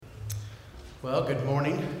Well, good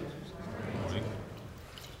morning. Good morning.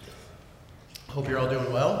 Hope you're all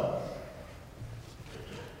doing well.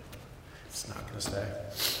 It's not going to stay.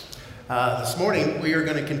 This morning, we are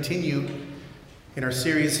going to continue in our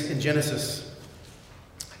series in Genesis,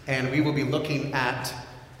 and we will be looking at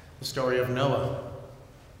the story of Noah.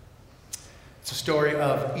 It's a story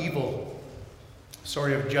of evil, a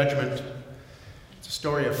story of judgment. It's a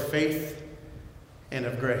story of faith and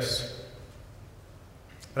of grace.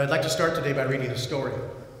 But I'd like to start today by reading a story. A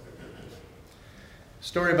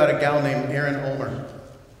story about a gal named Erin Ulmer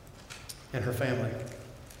and her family.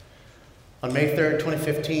 On May 3rd,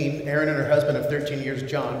 2015, Erin and her husband of 13 years,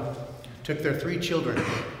 John, took their three children,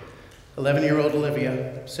 11-year-old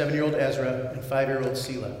Olivia, 7-year-old Ezra, and 5-year-old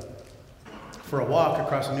Selah, for a walk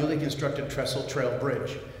across a newly constructed trestle trail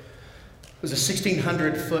bridge. It was a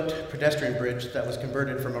 1,600-foot pedestrian bridge that was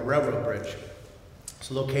converted from a railroad bridge.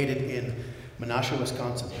 It's located in Menasha,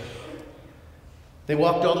 Wisconsin. They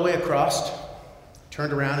walked all the way across,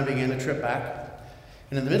 turned around and began the trip back.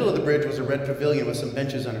 And in the middle of the bridge was a red pavilion with some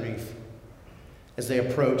benches underneath. As they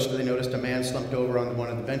approached, they noticed a man slumped over on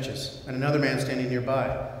one of the benches and another man standing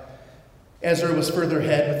nearby. Ezra was further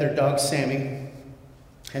ahead with their dog Sammy.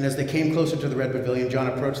 And as they came closer to the red pavilion, John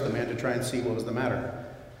approached the man to try and see what was the matter.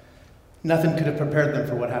 Nothing could have prepared them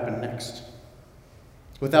for what happened next.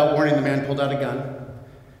 Without warning, the man pulled out a gun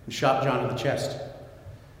and shot John in the chest.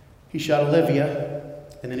 He shot Olivia,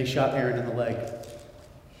 and then he shot Erin in the leg.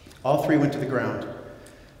 All three went to the ground.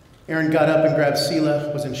 Erin got up and grabbed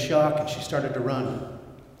Selah, was in shock, and she started to run.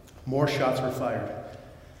 More shots were fired.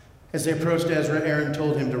 As they approached Ezra, Erin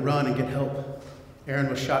told him to run and get help. Erin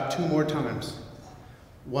was shot 2 more times.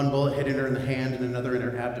 One bullet hit her in the hand and another in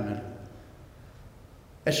her abdomen.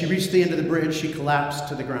 As she reached the end of the bridge, she collapsed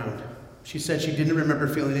to the ground. She said she didn't remember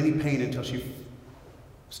feeling any pain until she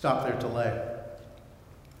stopped there to lay.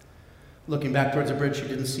 Looking back towards the bridge, she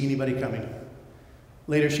didn't see anybody coming.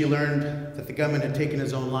 Later, she learned that the gunman had taken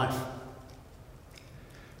his own life.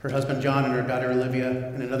 Her husband John and her daughter Olivia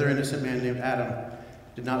and another innocent man named Adam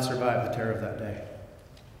did not survive the terror of that day.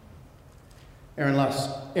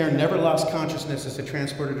 Erin never lost consciousness as they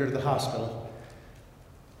transported her to the hospital,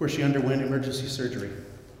 where she underwent emergency surgery.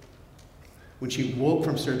 When she woke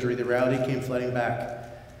from surgery, the reality came flooding back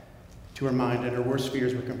to her mind, and her worst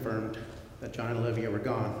fears were confirmed, that John and Olivia were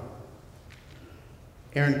gone.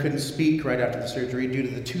 Erin couldn't speak right after the surgery due to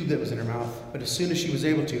the tube that was in her mouth, but as soon as she was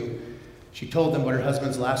able to, she told them what her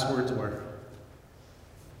husband's last words were.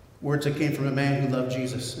 Words that came from a man who loved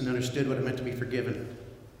Jesus and understood what it meant to be forgiven.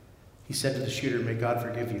 He said to the shooter, "May God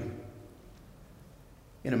forgive you."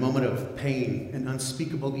 In a moment of pain and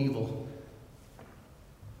unspeakable evil,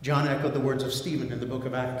 John echoed the words of Stephen in the book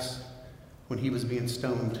of Acts when he was being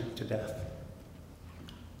stoned to death.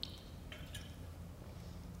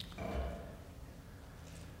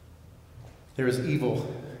 There is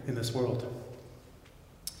evil in this world.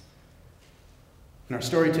 And our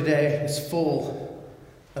story today is full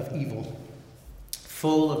of evil,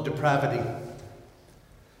 full of depravity.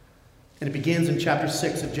 And it begins in chapter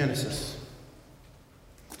 6 of Genesis.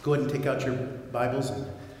 Go ahead and take out your Bibles and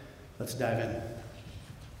let's dive in.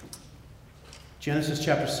 Genesis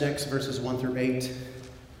chapter 6, verses 1 through 8,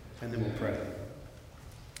 and then we'll pray.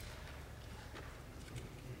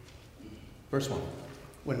 Verse 1.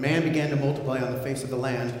 When man began to multiply on the face of the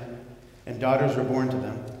land, and daughters were born to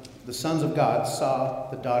them, the sons of God saw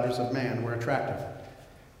the daughters of man were attractive,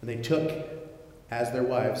 and they took as their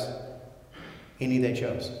wives any they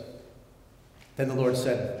chose. Then the Lord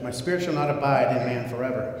said, "My spirit shall not abide in man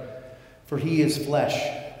forever, for he is flesh.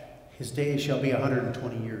 His days shall be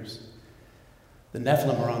 120 years. The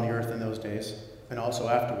Nephilim were on the earth in those days, and also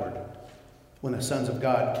afterward, when the sons of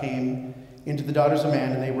God came into the daughters of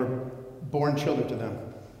man, and they were born children to them.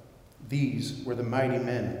 These were the mighty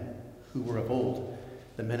men who were of old,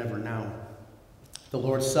 the men of renown. The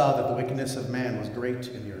Lord saw that the wickedness of man was great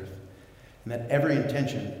in the earth, and that every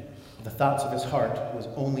intention of the thoughts of his heart was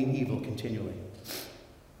only evil continually.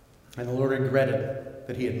 And the Lord regretted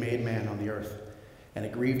that he had made man on the earth, and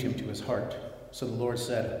it grieved him to his heart. So the Lord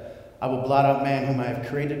said, I will blot out man whom I have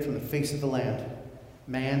created from the face of the land,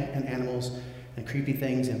 man and animals and creepy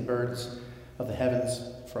things and birds of the heavens,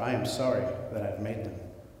 for I am sorry that I have made them.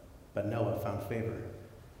 But Noah found favor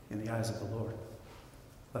in the eyes of the Lord."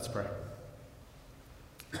 Let's pray.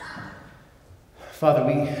 Father,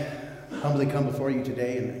 we humbly come before you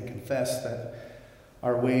today and confess that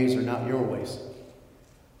our ways are not your ways.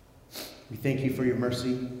 We thank you for your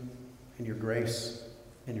mercy and your grace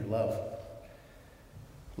and your love.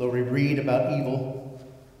 Lord, we read about evil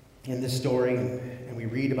in this story, and we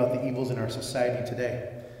read about the evils in our society today.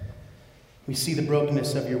 We see the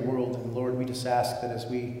brokenness of your world, and Lord, we just ask that as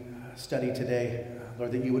we study today,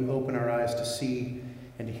 Lord, that you would open our eyes to see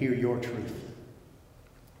and to hear your truth.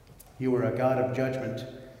 You are a God of judgment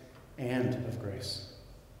and of grace.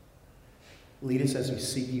 Lead us as we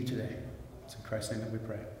seek you today. It's in Christ's name that we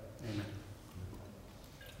pray.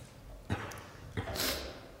 Amen.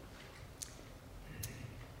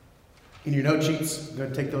 In your note sheets, go ahead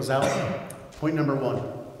and take those out. Point number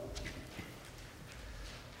 1.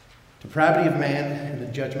 Depravity of man and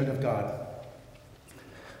the judgment of God.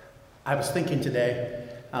 I was thinking today,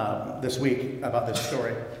 this week, about this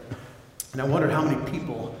story, and I wondered how many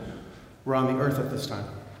people were on the earth at this time.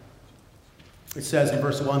 It says in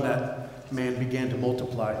verse 1 that man began to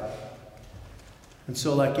multiply. And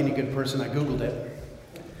so, like any good person, I Googled it.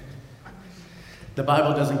 The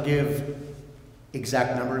Bible doesn't give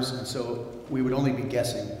exact numbers, and so we would only be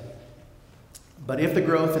guessing. But if the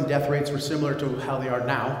growth and death rates were similar to how they are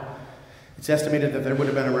now, it's estimated that there would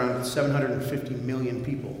have been around 750 million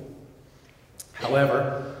people.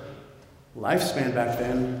 However, lifespan back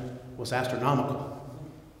then was astronomical.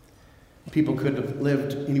 People could have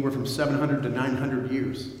lived anywhere from 700 to 900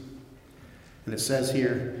 years. And it says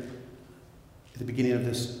here at the beginning of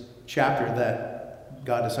this chapter that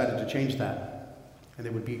God decided to change that, and they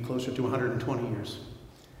would be closer to 120 years.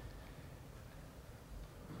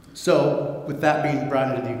 So, with that being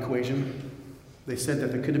brought into the equation, they said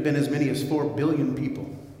that there could have been as many as 4 billion people.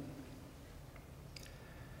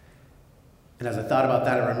 And as I thought about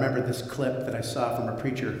that, I remembered this clip that I saw from a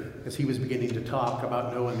preacher as he was beginning to talk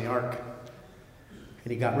about Noah and the ark.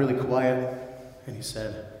 And he got really quiet, and he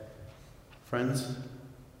said, "Friends,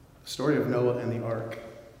 the story of Noah and the ark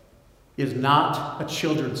is not a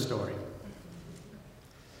children's story.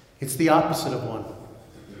 It's the opposite of one."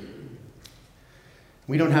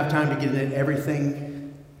 We don't have time to get into everything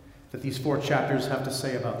that these 4 chapters have to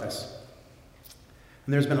say about this.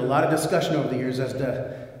 And there's been a lot of discussion over the years as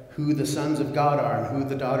to who the sons of God are and who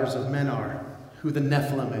the daughters of men are, who the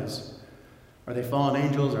Nephilim is. Are they fallen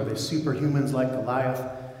angels? Are they superhumans like Goliath?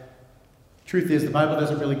 Truth is, the Bible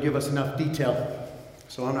doesn't really give us enough detail,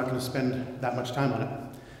 so I'm not going to spend that much time on it.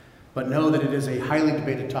 But know that it is a highly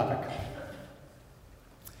debated topic.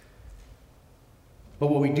 But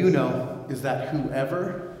what we do know is that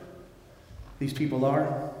whoever these people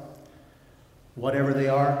are, whatever they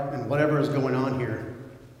are, and whatever is going on here,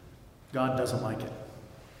 God doesn't like it.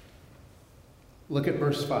 Look at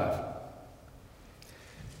verse 5.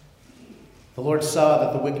 The Lord saw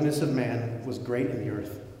that the wickedness of man was great in the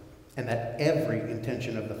earth, and that every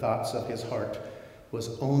intention of the thoughts of his heart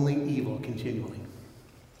was only evil continually.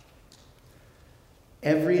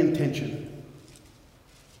 Every intention,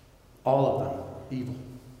 all of them, evil.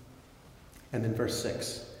 And then verse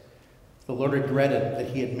 6. The Lord regretted that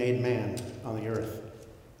he had made man on the earth,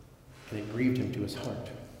 and it grieved him to his heart.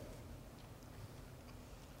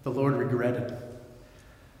 The Lord regretted.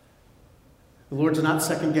 The Lord's not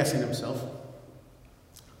second-guessing himself.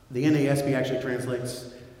 The NASB actually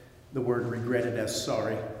translates the word regretted as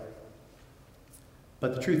sorry.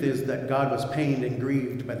 But the truth is that God was pained and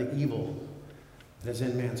grieved by the evil that is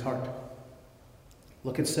in man's heart.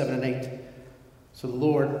 Look at 7 and 8. So the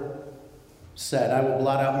Lord said, "I will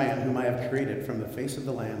blot out man whom I have created from the face of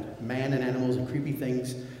the land, man and animals and creepy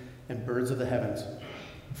things and birds of the heavens.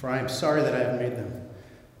 For I am sorry that I have made them."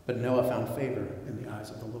 But Noah found favor in the eyes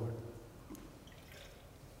of the Lord.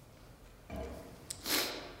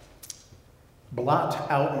 Blot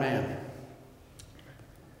out man.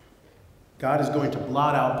 God is going to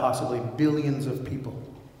blot out possibly billions of people.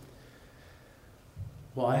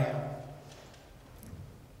 Why?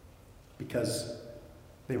 Because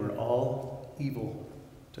they were all evil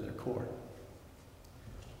to their core.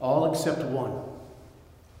 All except one,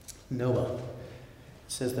 Noah. It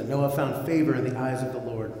says that Noah found favor in the eyes of the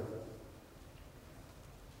Lord.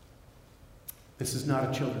 This is not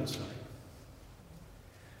a children's story.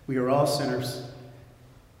 We are all sinners.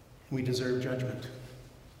 We deserve judgment.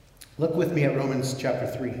 Look with me at Romans chapter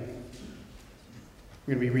 3.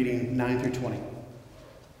 We're going to be reading 9 through 20.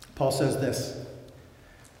 Paul says this,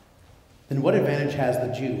 "Then what advantage has the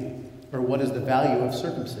Jew, or what is the value of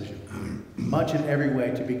circumcision? Much in every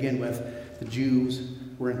way. To begin with, the Jews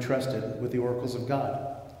were entrusted with the oracles of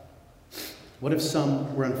God. What if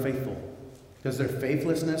some were unfaithful? Does their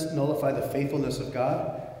faithlessness nullify the faithfulness of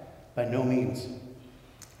God? By no means.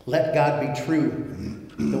 Let God be true,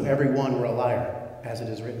 though every one were a liar, as it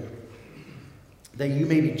is written, that you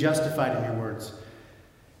may be justified in your words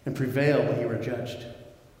and prevail when you are judged.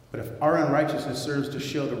 But if our unrighteousness serves to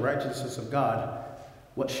show the righteousness of God,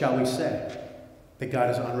 what shall we say? That God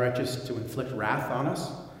is unrighteous to inflict wrath on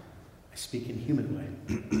us? I speak in human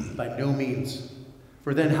way. By no means.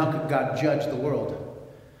 For then how could God judge the world?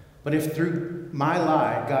 But if through my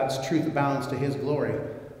lie God's truth abounds to his glory,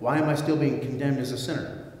 why am I still being condemned as a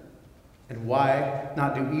sinner? And why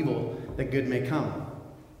not do evil that good may come?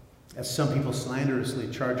 As some people slanderously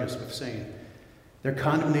charge us with saying, their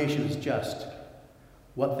condemnation is just.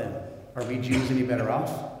 What then? Are we Jews any better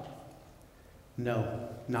off? No,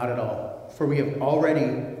 not at all. For we have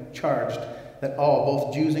already charged that all,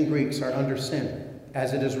 both Jews and Greeks, are under sin,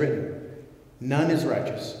 as it is written, none is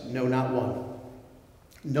righteous, no, not one.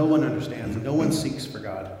 No one understands, no one seeks for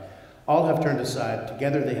God. All have turned aside,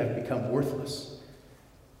 together they have become worthless.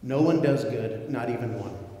 No one does good, not even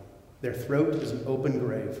one. Their throat is an open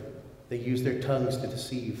grave. They use their tongues to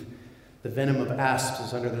deceive. The venom of asps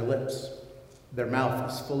is under their lips. Their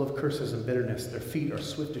mouth is full of curses and bitterness. Their feet are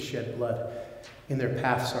swift to shed blood. In their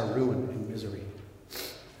paths are ruin and misery.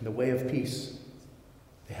 And the way of peace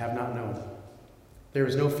they have not known. There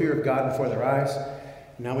is no fear of God before their eyes.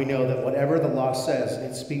 Now we know that whatever the law says,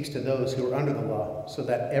 it speaks to those who are under the law, so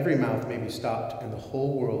that every mouth may be stopped and the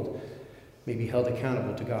whole world may be held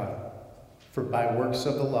accountable to God. For by works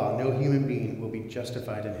of the law, no human being will be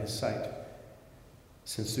justified in his sight,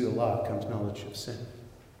 since through the law comes knowledge of sin.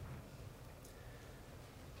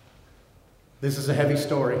 This is a heavy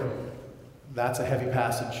story. That's a heavy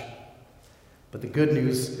passage. But the good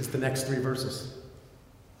news is the next 3 verses.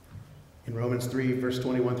 In Romans 3, verse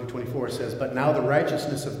 21 through 24, it says, but now the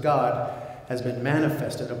righteousness of God has been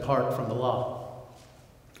manifested apart from the law,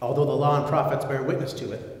 although the law and prophets bear witness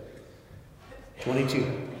to it.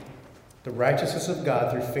 22, the righteousness of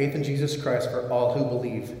God through faith in Jesus Christ for all who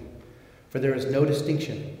believe. For there is no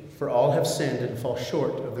distinction, for all have sinned and fall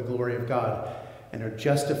short of the glory of God, and are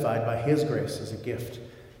justified by his grace as a gift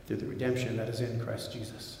through the redemption that is in Christ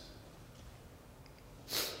Jesus.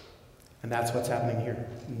 And that's what's happening here.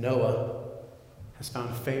 Noah has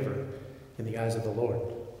found favor in the eyes of the Lord.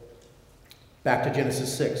 Back to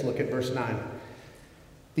Genesis 6, look at verse 9.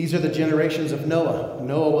 These are the generations of Noah.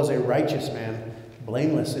 Noah was a righteous man,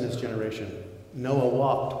 blameless in his generation. Noah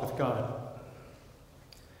walked with God.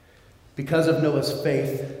 Because of Noah's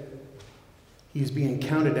faith, he's being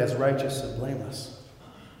counted as righteous and blameless.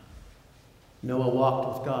 Noah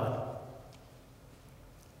walked with God.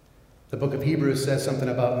 The book of Hebrews says something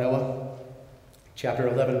about Noah. Chapter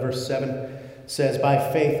 11, verse 7 says,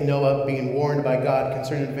 by faith Noah, being warned by God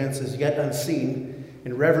concerning events as yet unseen,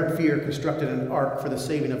 in reverent fear constructed an ark for the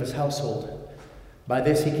saving of his household. By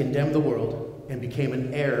this he condemned the world and became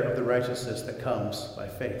an heir of the righteousness that comes by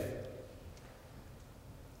faith.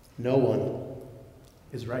 No one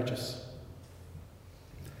is righteous.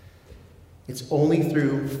 It's only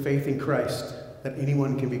through faith in Christ that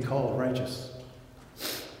anyone can be called righteous.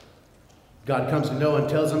 God comes to Noah and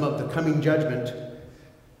tells him of the coming judgment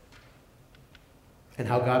and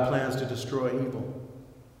how God plans to destroy evil.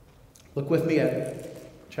 Look with me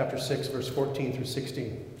at chapter 6, verse 14 through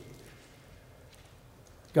 16.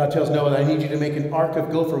 God tells Noah, I need you to make an ark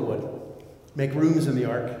of gopher wood. Make rooms in the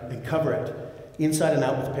ark and cover it inside and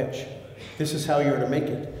out with pitch. This is how you are to make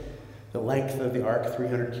it. The length of the ark,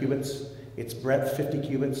 300 cubits, its breadth, 50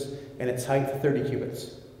 cubits, and its height, 30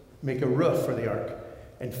 cubits. Make a roof for the ark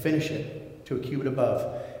and finish it to a cubit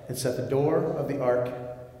above, and set the door of the ark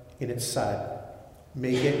in its side.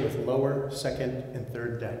 Make it with lower, second, and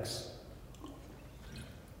third decks.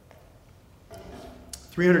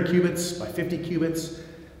 300 cubits by 50 cubits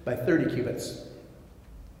by 30 cubits.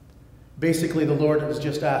 Basically, the Lord has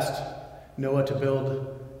just asked Noah to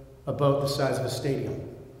build a boat the size of a stadium.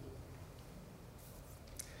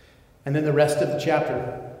 And then the rest of the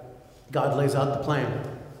chapter, God lays out the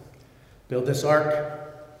plan. Build this ark,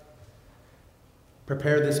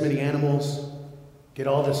 prepare this many animals, get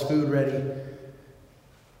all this food ready.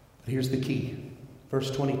 But here's the key. Verse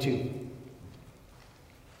 22.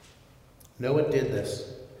 Noah did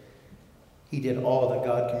this. He did all that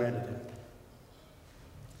God commanded him.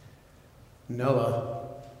 Noah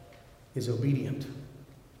is obedient,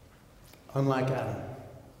 unlike Adam.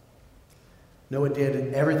 Noah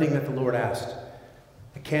did everything that the Lord asked.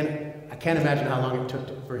 I can't imagine how long it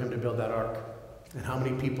took for him to build that ark, and how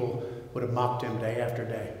many people would have mocked him day after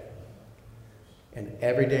day. And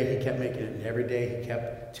every day he kept making it, and every day he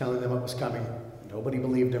kept telling them what was coming. Nobody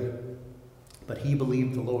believed him, but he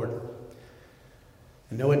believed the Lord.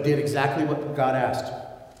 And Noah did exactly what God asked.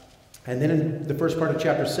 And then in the first part of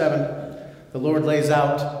chapter 7, the Lord lays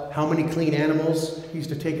out how many clean animals he's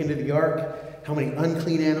to take into the ark, how many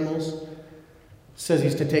unclean animals. It says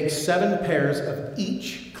he's to take 7 pairs of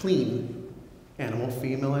each clean animal,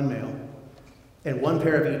 female and male, and 1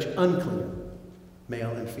 pair of each unclean,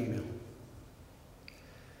 male and female.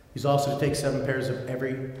 He's also to take 7 pairs of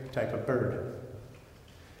every type of bird.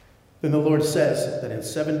 Then the Lord says that in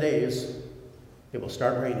 7 days it will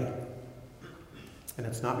start raining. And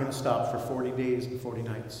it's not going to stop for 40 days and 40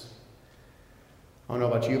 nights. I don't know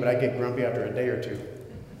about you, but I get grumpy after a day or two.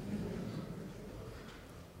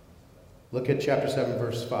 Look at chapter 7,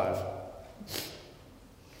 verse 5.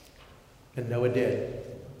 And Noah did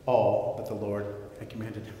all that the Lord had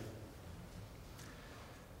commanded him.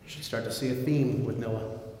 You should start to see a theme with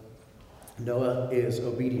Noah. Noah is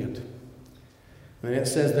obedient. And it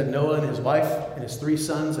says that Noah and his wife and his 3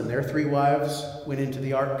 sons and their 3 wives went into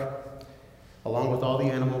the ark, along with all the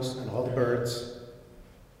animals and all the birds.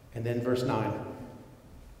 And then verse 9.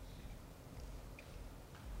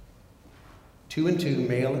 2 and 2,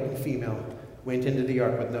 male and female, went into the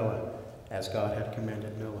ark with Noah, as God had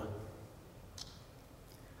commanded Noah.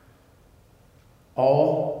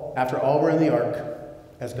 After all were in the ark,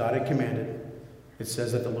 as God had commanded, it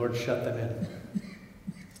says that the Lord shut them in.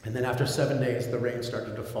 And then after 7 days, the rain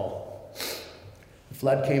started to fall. The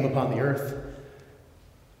flood came upon the earth,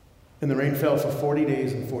 and the rain fell for 40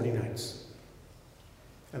 days and 40 nights.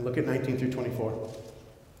 And look at 19 through 24.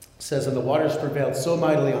 It says, and the waters prevailed so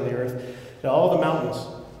mightily on the earth that all the mountains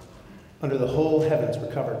under the whole heavens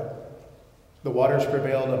were covered. The waters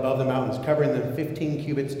prevailed above the mountains, covering them 15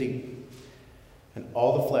 cubits deep. And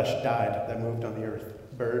all the flesh died that moved on the earth,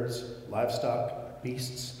 birds, livestock,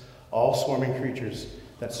 beasts, all swarming creatures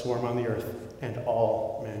that swarm on the earth, and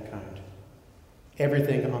all mankind.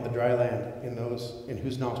 Everything on the dry land in those in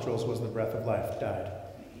whose nostrils was the breath of life died.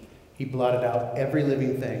 He blotted out every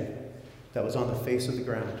living thing that was on the face of the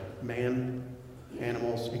ground, man,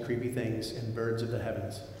 animals, and creepy things, and birds of the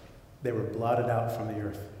heavens. They were blotted out from the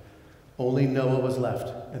earth. Only Noah was left,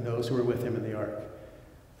 and those who were with him in the ark.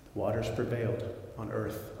 The waters prevailed on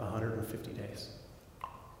earth 150 days.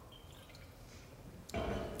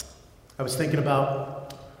 I was thinking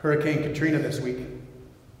about Hurricane Katrina this week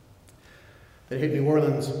that hit New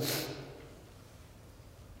Orleans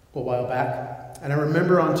a while back. And I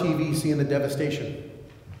remember on TV seeing the devastation.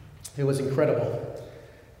 It was incredible.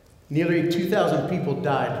 Nearly 2,000 people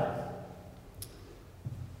died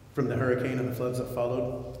from the hurricane and the floods that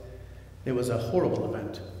followed. It was a horrible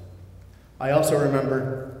event. I also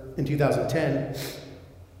remember in 2010,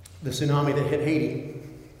 the tsunami that hit Haiti.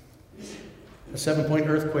 A 7-point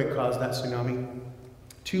earthquake caused that tsunami.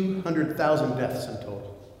 200,000 deaths in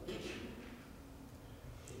total.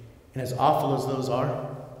 And as awful as those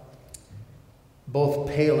are, both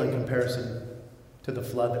pale in comparison to the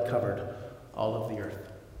flood that covered all of the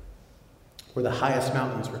earth, where the highest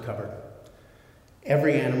mountains were covered.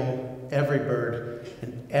 Every animal, every bird,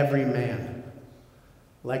 and every man,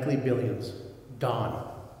 likely billions, gone.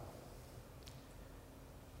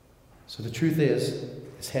 So the truth is,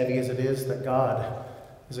 as heavy as it is, that God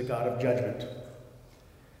is a God of judgment.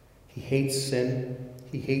 He hates sin.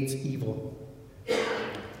 He hates evil.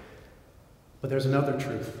 But there's another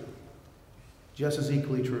truth, just as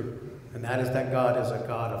equally true, and that is that God is a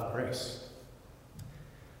God of grace.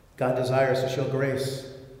 God desires to show grace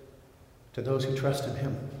to those who trust in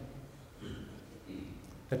Him,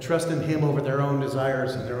 that trust in Him over their own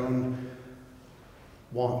desires and their own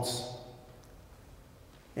wants.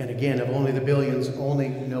 And again, of only the billions, only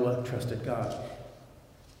Noah trusted God.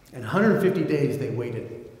 And 150 days they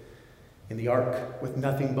waited in the ark with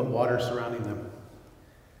nothing but water surrounding them.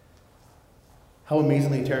 How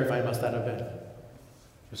amazingly terrifying must that have been?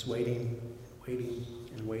 Just waiting, waiting,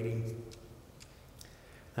 and waiting.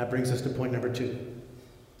 That brings us to point number 2.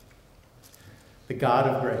 The God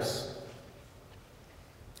of grace.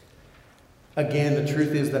 Again, the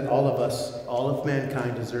truth is that all of us, all of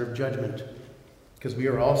mankind, deserve judgment because we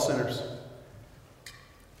are all sinners.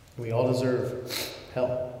 We all deserve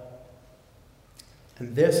hell.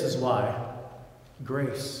 And this is why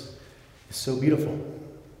grace is so beautiful.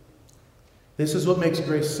 This is what makes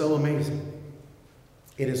grace so amazing.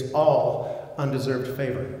 It is all undeserved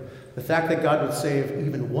favor. The fact that God would save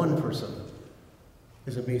even one person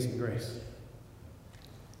is amazing grace.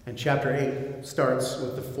 And chapter 8 starts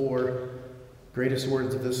with the 4 greatest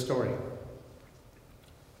words of this story.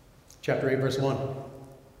 Chapter 8, verse 1.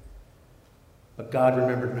 But God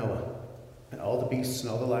remembered Noah and all the beasts and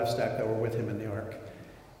all the livestock that were with him in the ark.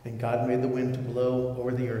 And God made the wind to blow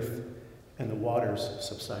over the earth, and the waters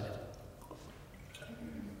subsided.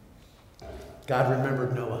 God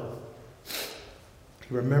remembered Noah.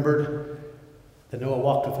 He remembered that Noah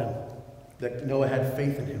walked with him, that Noah had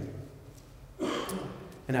faith in him.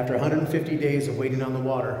 And after 150 days of waiting on the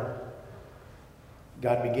water,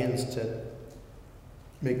 God begins to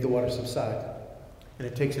make the water subside. And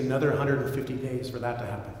it takes another 150 days for that to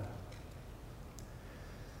happen.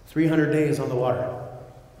 300 days on the water.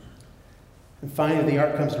 And finally, the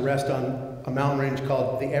ark comes to rest on a mountain range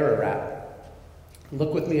called the Ararat.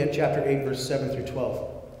 Look with me at chapter 8, verse 7 through 12.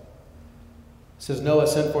 It says, Noah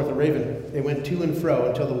sent forth a raven. They went to and fro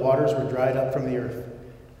until the waters were dried up from the earth.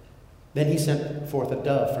 Then he sent forth a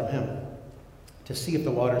dove from him to see if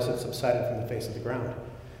the waters had subsided from the face of the ground.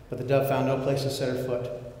 But the dove found no place to set her foot.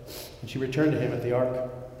 And she returned to him at the ark,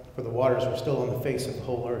 for the waters were still on the face of the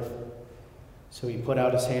whole earth. So he put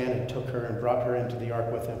out his hand and took her and brought her into the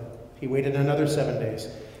ark with him. He waited another 7 days,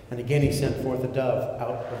 and again he sent forth a dove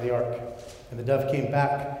out of the ark. And the dove came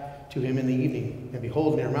back to him in the evening, and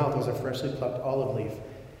behold, in her mouth was a freshly plucked olive leaf.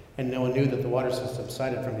 And Noah knew that the waters had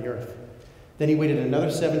subsided from the earth. Then he waited another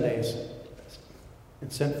 7 days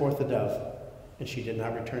and sent forth the dove, and she did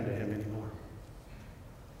not return to him anymore.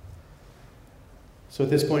 So at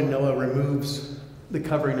this point, Noah removes the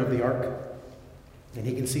covering of the ark, and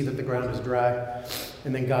he can see that the ground is dry.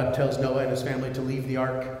 And then God tells Noah and his family to leave the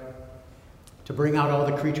ark, to bring out all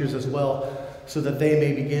the creatures as well, so that they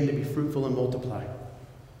may begin to be fruitful and multiply.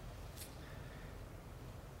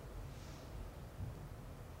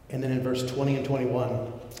 And then in verse 20 and 21,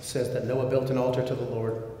 it says that Noah built an altar to the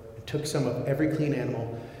Lord, and took some of every clean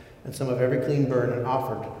animal and some of every clean bird, and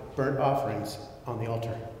offered burnt offerings on the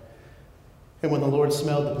altar. And when the Lord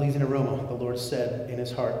smelled the pleasing aroma, the Lord said in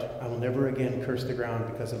his heart, I will never again curse the ground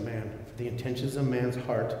because of man, for the intentions of man's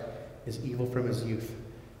heart is evil from his youth.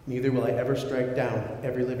 Neither will I ever strike down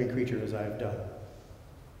every living creature as I have done.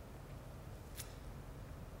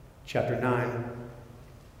 Chapter 9,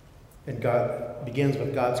 and God begins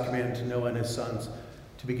with God's command to Noah and his sons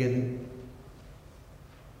to begin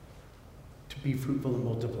to be fruitful and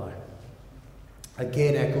multiply.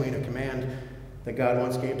 Again, echoing a command that God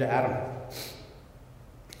once gave to Adam.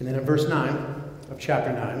 And then in verse 9 of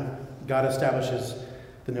chapter 9, God establishes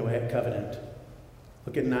the Noahic covenant.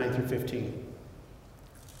 Look at 9 through 15.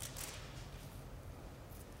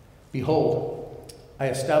 Behold, I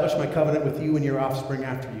establish my covenant with you and your offspring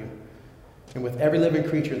after you, and with every living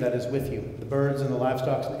creature that is with you, the birds and the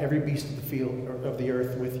livestock and every beast of the field or of the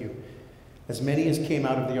earth with you. As many as came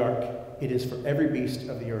out of the ark, it is for every beast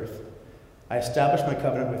of the earth. I establish my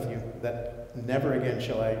covenant with you, that never again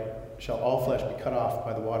shall all flesh be cut off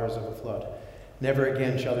by the waters of a flood. Never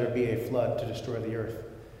again shall there be a flood to destroy the earth.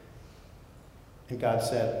 And God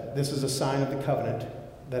said, this is a sign of the covenant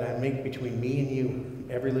that I make between me and you,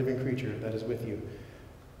 and every living creature that is with you.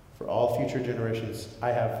 For all future generations, I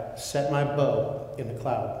have set my bow in the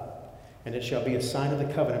cloud, and it shall be a sign of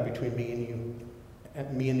the covenant between me and you,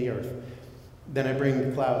 and me and the earth. Then I bring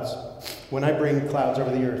the clouds. When I bring the clouds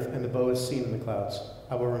over the earth, and the bow is seen in the clouds,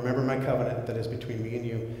 I will remember my covenant that is between me and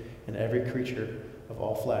you, and every creature of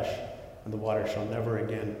all flesh, and the water shall never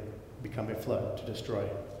again become a flood to destroy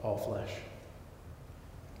all flesh.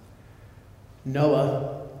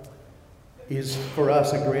 Noah is for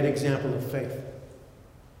us a great example of faith,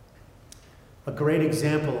 a great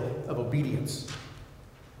example of obedience.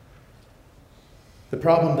 The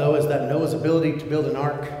problem, though, is that Noah's ability to build an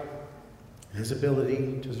ark, his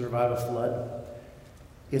ability to survive a flood,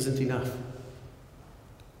 isn't enough.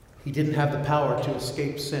 He didn't have the power to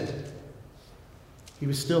escape sin. He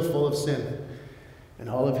was still full of sin, and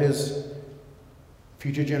all of his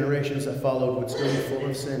future generations that followed would still be full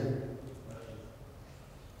of sin.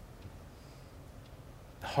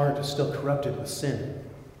 The heart is still corrupted with sin.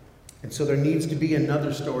 And so there needs to be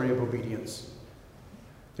another story of obedience.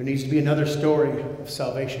 There needs to be another story of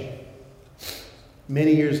salvation.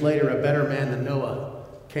 Many years later, a better man than Noah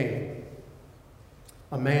came.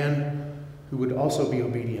 A man who would also be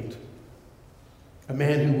obedient. A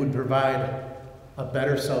man who would provide a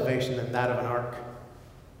better salvation than that of an ark.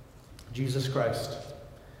 Jesus Christ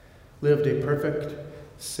lived a perfect,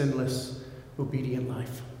 sinless, obedient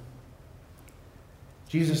life.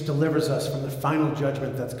 Jesus delivers us from the final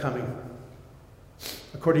judgment that's coming.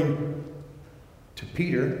 According to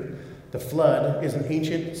Peter, the flood is an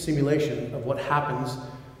ancient simulation of what happens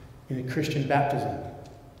in a Christian baptism.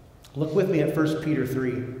 Look with me at 1 Peter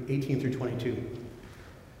 3, 18 through 22.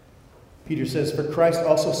 Peter says, For Christ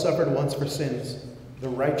also suffered once for sins, the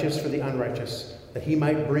righteous for the unrighteous, that he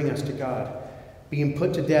might bring us to God, being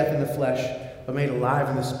put to death in the flesh, but made alive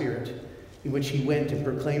in the Spirit, in which he went and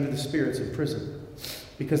proclaimed to the spirits in prison,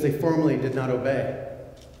 because they formerly did not obey,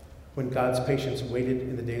 when God's patience waited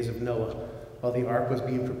in the days of Noah, while the ark was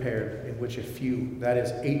being prepared, in which a few, that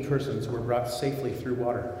is, 8 persons, were brought safely through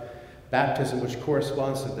water. Baptism, which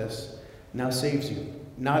corresponds to this, now saves you,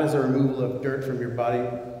 not as a removal of dirt from your body,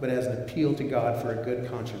 but as an appeal to God for a good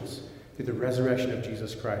conscience, through the resurrection of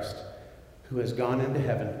Jesus Christ, who has gone into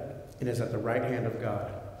heaven and is at the right hand of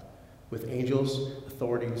God, with angels,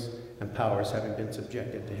 authorities, and powers having been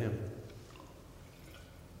subjected to him.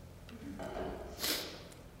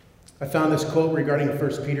 I found this quote regarding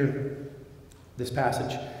 1 Peter, this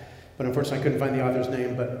passage, but unfortunately I couldn't find the author's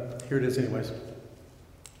name, but here it is anyways.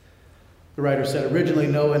 The writer said, originally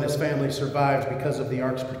Noah and his family survived because of the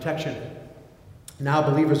ark's protection. Now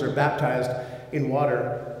believers are baptized in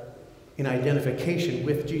water in identification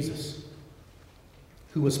with Jesus,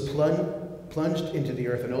 who was plunged into the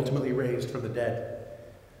earth and ultimately raised from the dead.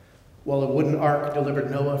 While a wooden ark delivered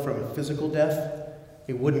Noah from physical death,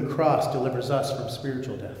 a wooden cross delivers us from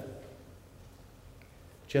spiritual death.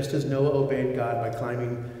 Just as Noah obeyed God by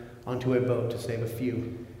climbing onto a boat to save a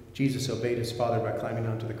few, Jesus obeyed his Father by climbing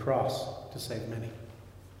onto the cross to save many.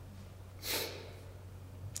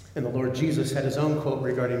 And the Lord Jesus had his own quote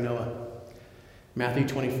regarding Noah. Matthew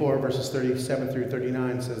 24, verses 37 through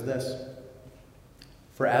 39 says this,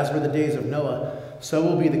 "For as were the days of Noah, so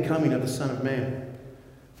will be the coming of the Son of Man.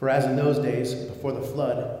 For as in those days, before the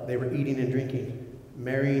flood, they were eating and drinking,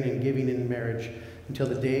 marrying and giving in marriage, until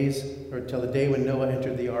the day when Noah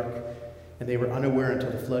entered the ark, and they were unaware until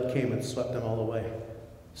the flood came and swept them all away.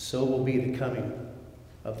 So will be the coming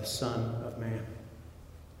of the Son of Man."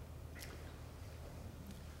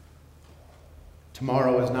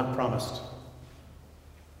 Tomorrow is not promised.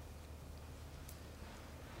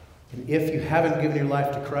 And if you haven't given your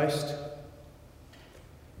life to Christ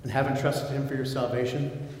and haven't trusted him for your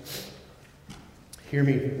salvation, hear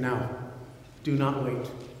me now. Do not wait.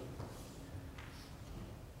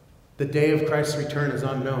 The day of Christ's return is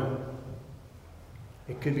unknown.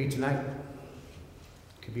 It could be tonight.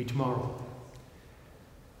 It could be tomorrow.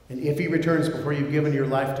 And if he returns before you've given your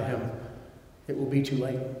life to him, it will be too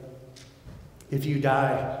late. If you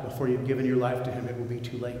die before you've given your life to him, it will be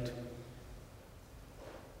too late.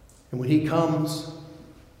 And when he comes,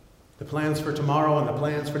 the plans for tomorrow and the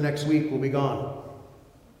plans for next week will be gone.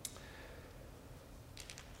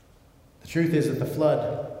 The truth is that the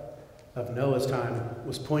flood of Noah's time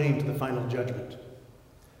was pointing to the final judgment,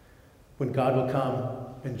 when God will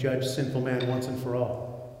come and judge sinful man once and for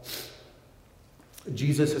all.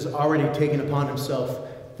 Jesus has already taken upon himself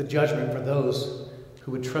the judgment for those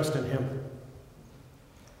who would trust in him.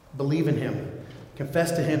 Believe in him.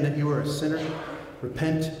 Confess to him that you are a sinner.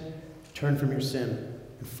 Repent, turn from your sin,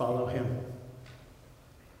 and follow him.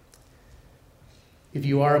 If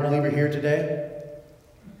you are a believer here today,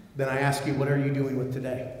 then I ask you, what are you doing with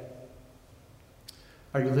today?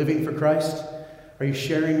 Are you living for Christ? Are you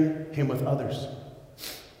sharing him with others?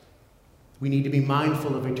 We need to be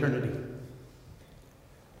mindful of eternity.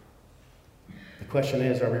 The question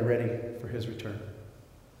is, are we ready for his return?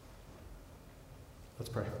 Let's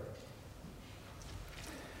pray.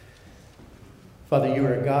 Father, you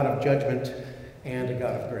are a God of judgment and a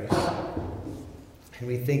God of grace. And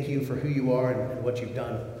we thank you for who you are and what you've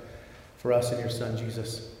done for us and your Son,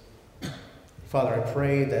 Jesus. Father, I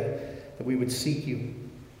pray that we would seek you,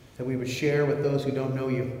 that we would share with those who don't know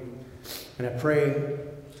you. And I pray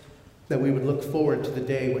that we would look forward to the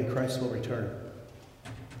day when Christ will return.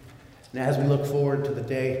 And as we look forward to the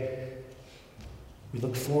day, we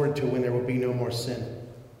look forward to when there will be no more sin.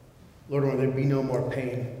 Lord, when there will be no more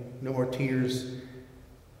pain, no more tears,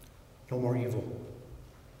 no more evil,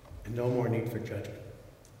 and no more need for judgment.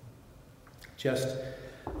 Just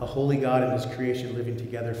a holy God and his creation living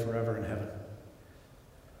together forever in heaven.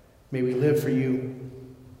 May we live for you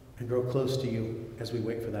and grow close to you as we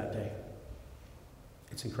wait for that day.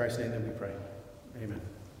 It's in Christ's name that we pray. Amen.